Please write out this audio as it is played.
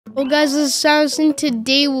Well, guys, this is Samson.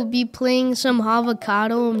 Today we'll be playing some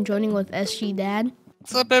Havocado. I'm joining with SG Dad.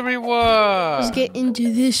 What's up, everyone? Let's get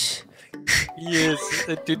into this. Yes,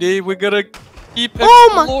 today we're gonna keep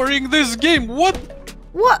exploring this game. What?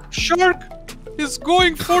 Shark is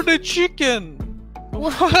going for the chicken.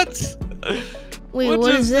 What? Wait,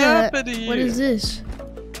 what is that? What is this?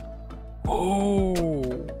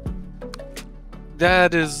 Oh,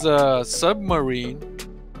 that is a submarine.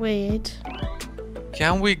 Wait.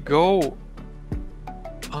 Can we go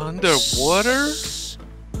underwater?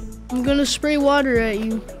 I'm gonna spray water at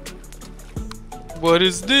you. What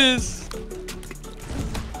is this?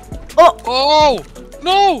 Oh! Oh!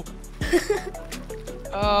 No!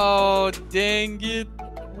 Oh, dang it.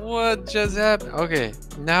 What just happened? Okay,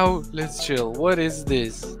 now let's chill. What is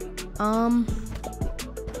this? Oh.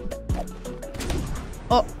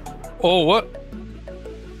 Oh, what?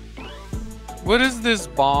 What is this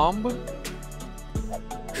bomb?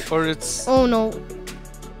 Or it's... Oh no.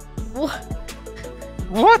 What?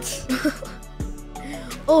 What?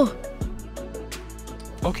 Oh.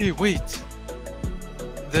 Okay, wait.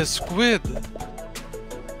 The squid.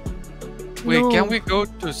 Wait, No. can we go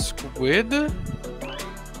to squid?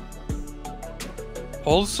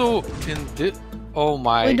 Also in this... Oh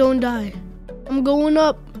my... Wait, don't die. I'm going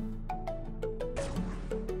up.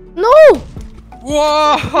 No!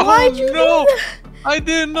 Whoa! Why'd you do that? I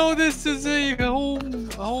didn't know this is a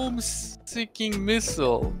home-seeking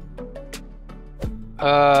missile.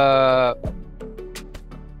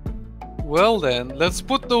 Well then, let's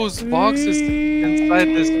put those boxes inside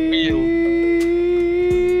this wheel.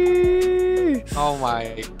 Oh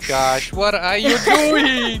my gosh, what are you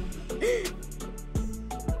doing?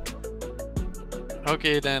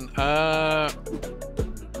 Okay then,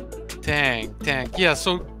 tank. Yeah,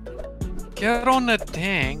 so get on a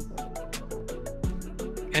tank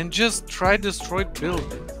and just try destroy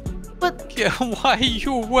buildings. But yeah, why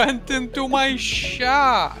you went into my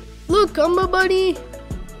shot? Look, I'm a buddy.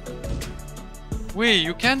 Wait,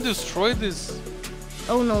 you can't destroy this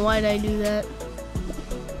Oh no, why'd I do that?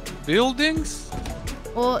 buildings?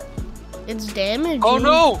 Well, it's damaged. Oh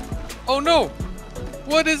no! Oh no!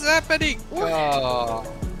 What is happening? What? Oh.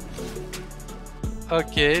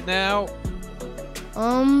 Okay, now.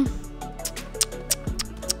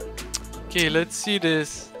 Okay, let's see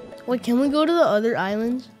this. Wait, can we go to the other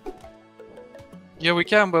islands? Yeah, we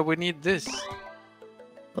can, but we need this.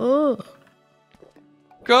 Oh.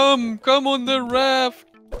 Come on the raft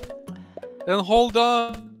and hold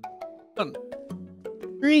on.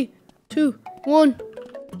 3, 2, 1.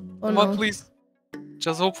 Oh Come no. on, please.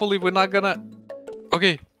 Just hopefully we're not gonna.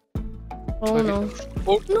 Okay. Oh Okay. no.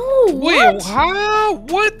 Oh. No. Wait, What? how?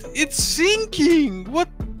 What? It's sinking. What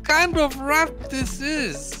kind of raft this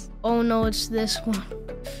is? Oh no, it's this one.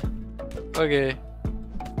 Okay.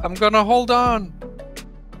 I'm gonna hold on.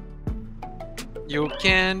 You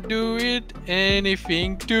can't do it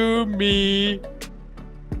anything to me.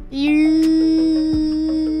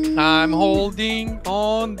 I'm holding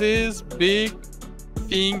on this big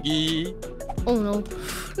thingy. Oh no.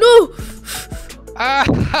 No! I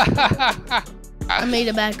I made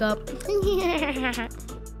it back up.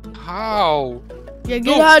 How? Yeah,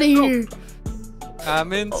 get out of here.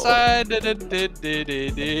 I'm inside. Hey.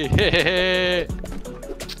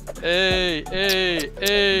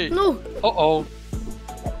 No. Uh-oh.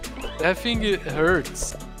 That thing, it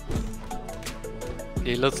hurts.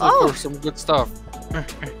 Okay, let's look for some good stuff.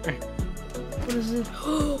 What is it?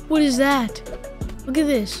 What is that? Look at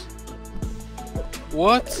this.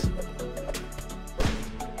 What?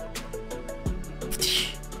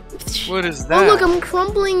 What is that? Oh look, I'm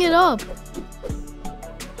crumbling it up.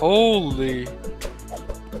 Holy.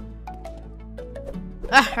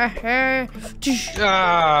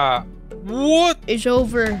 What? It's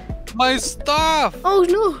over. My stuff! Oh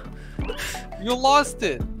no. You lost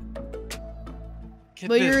it.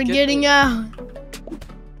 But you're getting out.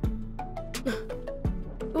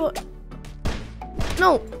 What?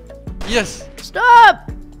 No. Yes.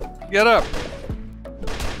 Stop. Get up.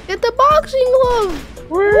 Get the boxing glove.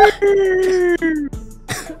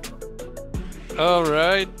 All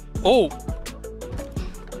right. Oh.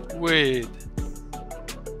 Wait.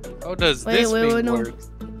 How does this thing work?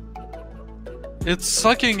 It's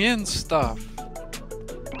sucking in stuff.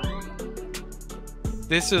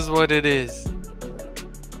 This is what it is.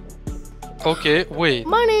 Okay, wait.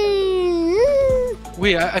 Money.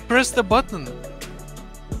 Wait, I pressed the button.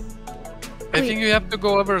 I think you have to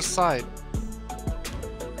go other side.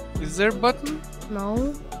 Is there a button?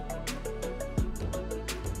 No.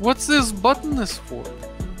 What's this button is for?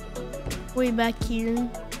 Way back here.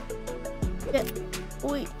 Yeah.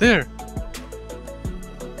 Wait. There.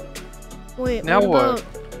 Wait, now what?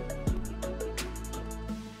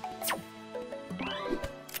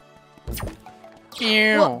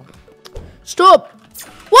 What? Stop!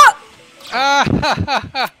 What?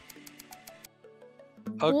 Ah!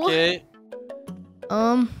 Okay.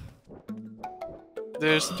 What?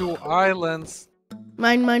 There's 2 islands.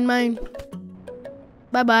 Mine.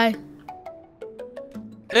 Bye.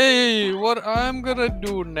 Hey, what I'm gonna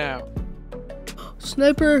do now?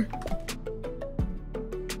 Sniper.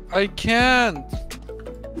 I can't.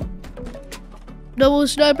 Double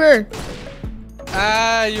sniper.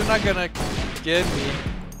 Ah, you're not gonna get me.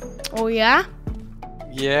 Oh yeah?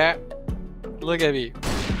 Yeah. Look at me.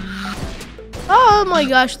 Oh my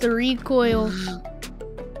gosh, the recoil.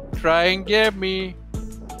 Try and get me.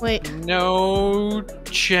 Wait. No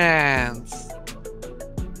chance.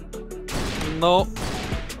 No.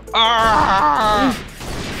 Ah!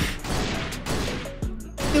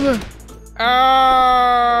 Come on.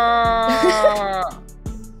 Ah!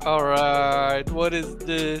 Alright, what is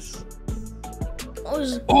this?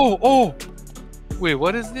 Oh! Wait,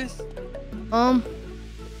 what is this?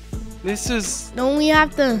 This is... Don't we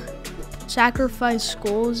have to sacrifice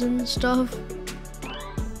skulls and stuff?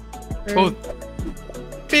 Oh!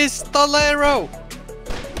 Pistolero!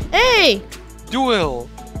 Hey! Duel!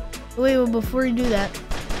 Wait, well, before you do that.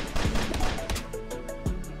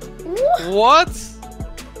 What?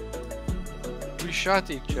 We shot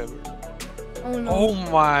each other. Oh no. Oh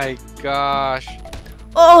my gosh.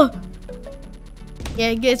 Oh! Yeah,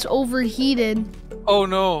 it gets overheated. Oh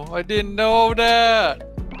no, I didn't know that.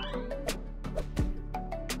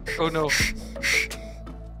 Oh no.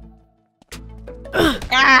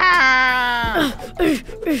 Ah!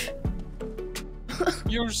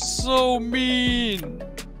 You're so mean.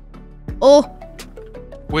 Oh!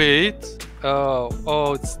 Wait.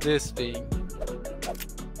 Oh, it's this thing.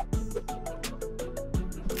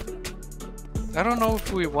 I don't know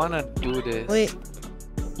if we wanna do this. Wait.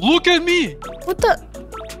 Look at me! What the?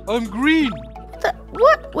 I'm green!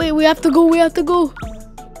 What? Wait, we have to go.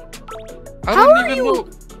 I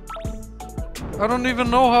don't even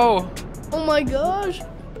know how. Oh my gosh.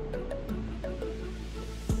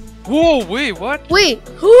 Whoa, wait, what? Wait.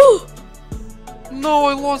 No,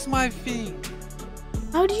 I lost my thing.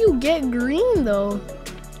 How do you get green though?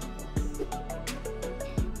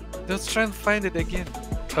 Let's try and find it again.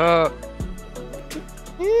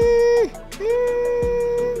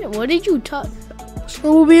 What did you touch?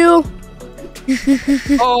 Snowmobile.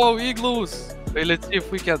 Oh, igloos. Wait, let's see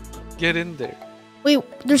if we can get in there. Wait,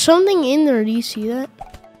 there's something in there. Do you see that?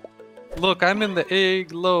 Look, I'm in the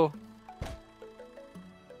igloo.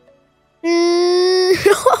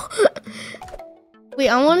 Wait,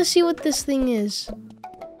 I want to see what this thing is.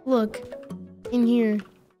 Look, in here.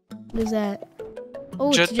 What is that? Oh,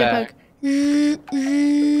 it's a jetpack.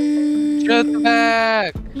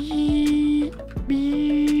 Jetpack.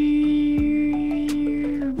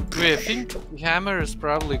 Wait, I think the hammer is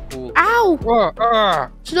probably cool. Ow!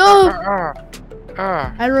 Stop!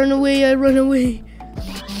 I run away.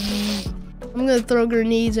 I'm gonna throw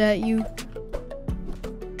grenades at you.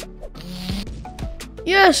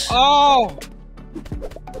 Yes! Oh!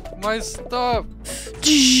 My stuff!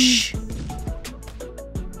 Give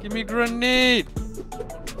me grenade!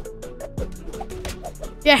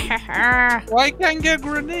 Yeah! Why can't get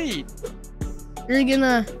grenade? You're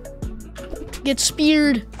gonna get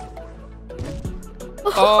speared.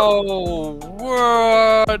 Oh,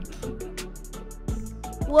 what?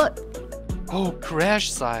 What? Oh,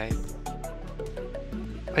 crash site.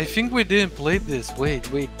 I think we didn't play this. Wait.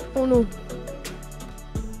 Oh no.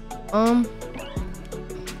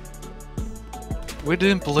 We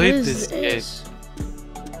didn't play this game.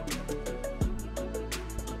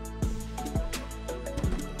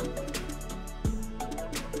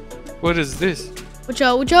 What is this? Watch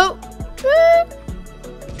out.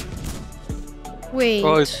 Wait.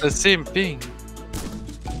 Oh, it's the same thing.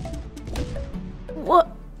 What?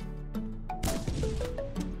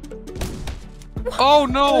 Oh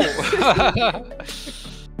no!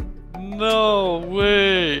 No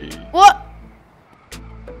way! What?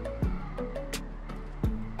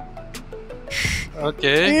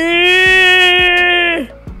 Okay.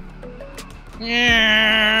 No.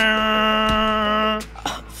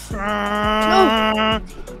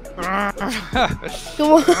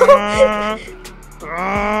 Come on.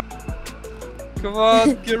 Come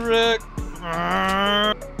on, get wrecked.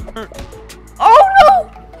 Oh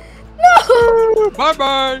no! No! Bye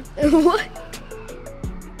bye! What?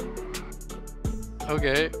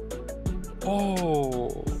 Okay.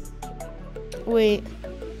 Oh. Wait.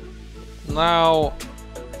 Now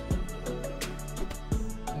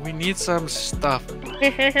we need some stuff.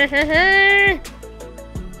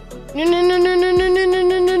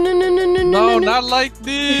 No, not like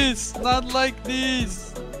this. Not like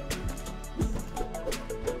this.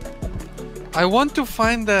 I want to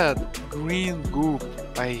find that green goop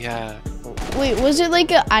I had. Wait, was it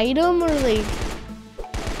like an item or like?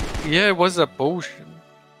 Yeah, it was a potion.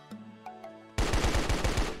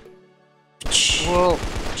 Well,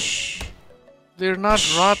 they're not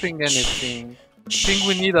dropping anything. I think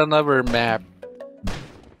we need another map.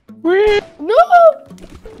 No!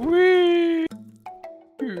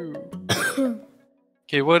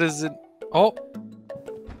 Okay, what is it? Oh,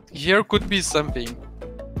 here could be something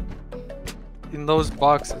in those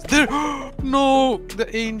boxes. There! No,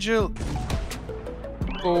 the angel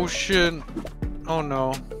potion. Oh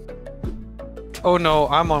no. Oh no,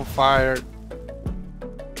 I'm on fire.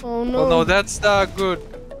 Oh no. Oh no, that's not good.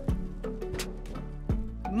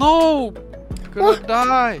 No! Gonna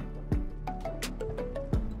die.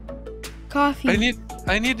 Coffee.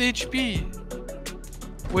 I need HP.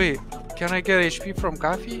 Wait, can I get HP from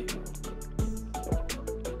coffee?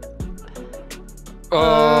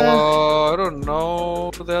 I don't know.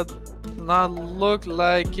 That not look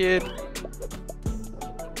like it.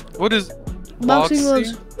 What is boxing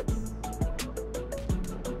gloves?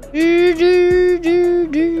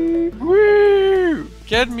 Woo!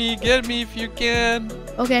 Get me if you can.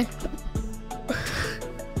 Okay.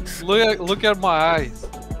 Look at my eyes.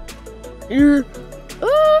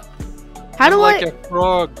 How do like a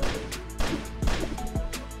frog.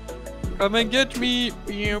 Come and get me.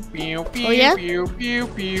 Pew pew pew. Oh yeah? Pew pew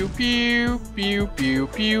pew pew pew pew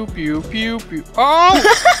pew pew pew pew. Oh!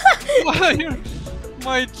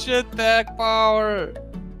 My jetpack power.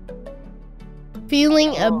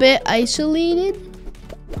 Feeling a bit isolated?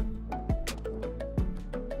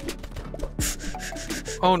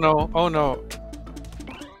 Oh no, oh no.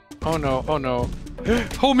 Oh no, oh no.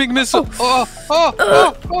 Homing missile! Oh.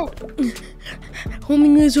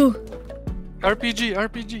 Homing missile.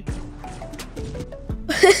 RPG.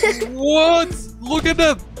 What? Look at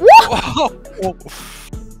that!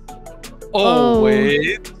 Oh,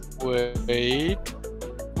 wait.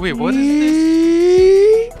 Wait, what is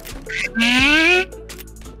this?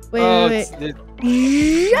 Wait.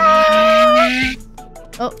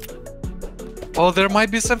 Oh, there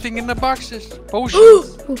might be something in the boxes.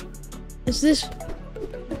 Potions. Is this?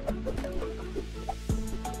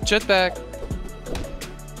 Jetpack.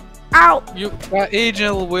 Ow! You got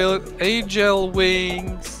angel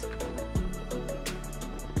wings.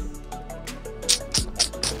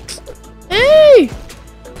 Hey!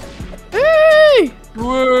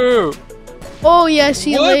 Whoa! Oh yeah,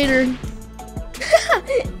 see you later.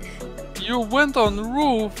 You went on the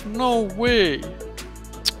roof? No way.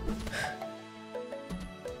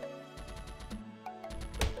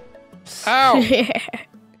 Ow!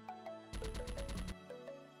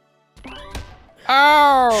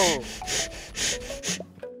 Ow!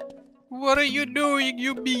 What are you doing,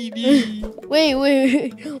 you meanie? Wait.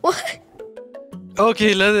 What?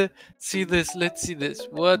 Okay, let's see this.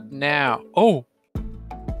 What now? Oh,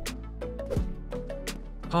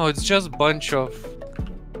 it's just a bunch of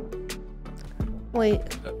Wait,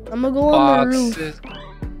 I'm gonna go on the roof. boxes.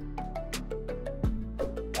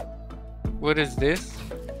 What is this?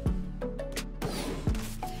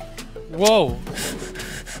 Whoa!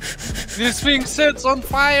 This thing sets on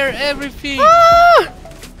fire everything!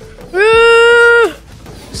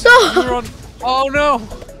 Stop! You're on... Oh no!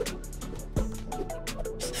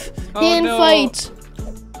 Hand fight!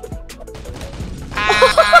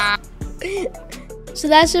 So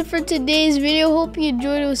that's it for today's video. Hope you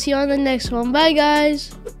enjoyed. We'll see you on the next one. Bye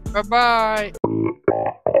guys! Bye bye!